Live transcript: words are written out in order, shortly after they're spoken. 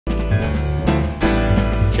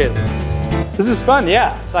Cheers. This is fun,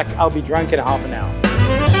 yeah. It's like I'll be drunk in half an hour.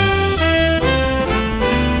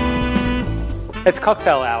 It's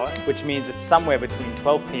cocktail hour, which means it's somewhere between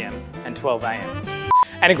 12 p.m. and 12 a.m.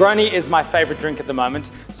 And Negroni is my favorite drink at the moment,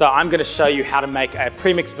 so I'm going to show you how to make a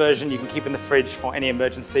premixed version you can keep in the fridge for any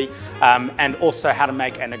emergency, and also how to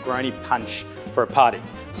make a Negroni punch for a party.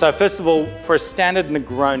 So first of all, for a standard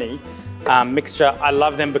Negroni mixture, I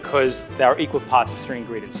love them because they are equal parts of 3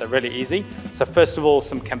 ingredients, so really easy. So first of all,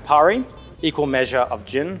 some Campari, equal measure of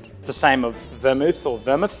gin, the same of vermouth or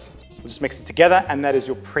vermouth. We'll just mix it together, and that is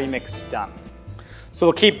your premix done. So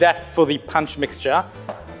we'll keep that for the punch mixture.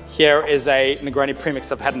 Here is a Negroni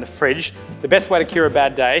premix I've had in the fridge. The best way to cure a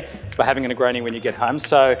bad day is by having a Negroni when you get home.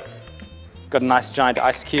 So, got a nice giant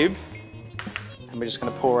ice cube, and we're just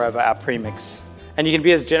gonna pour over our premix. And you can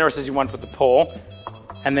be as generous as you want with the pour.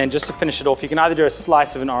 And then just to finish it off, you can either do a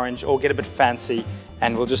slice of an orange or get a bit fancy,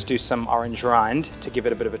 and we'll just do some orange rind to give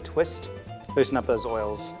it a bit of a twist. Loosen up those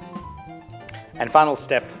oils. And final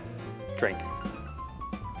step, drink.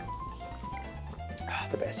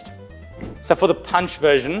 The best. So for the punch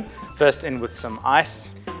version, first in with some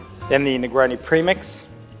ice, then the Negroni premix,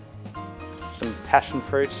 some passion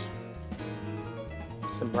fruit,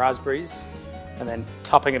 some raspberries, and then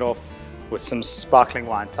topping it off with some sparkling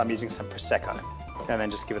wine. So I'm using some Prosecco, and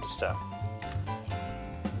then just give it a stir.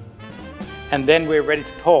 And then we're ready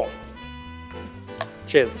to pour.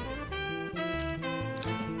 Cheers.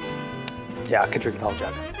 Yeah, I could drink the whole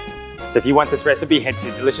jug. So if you want this recipe, head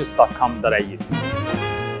to delicious.com.au.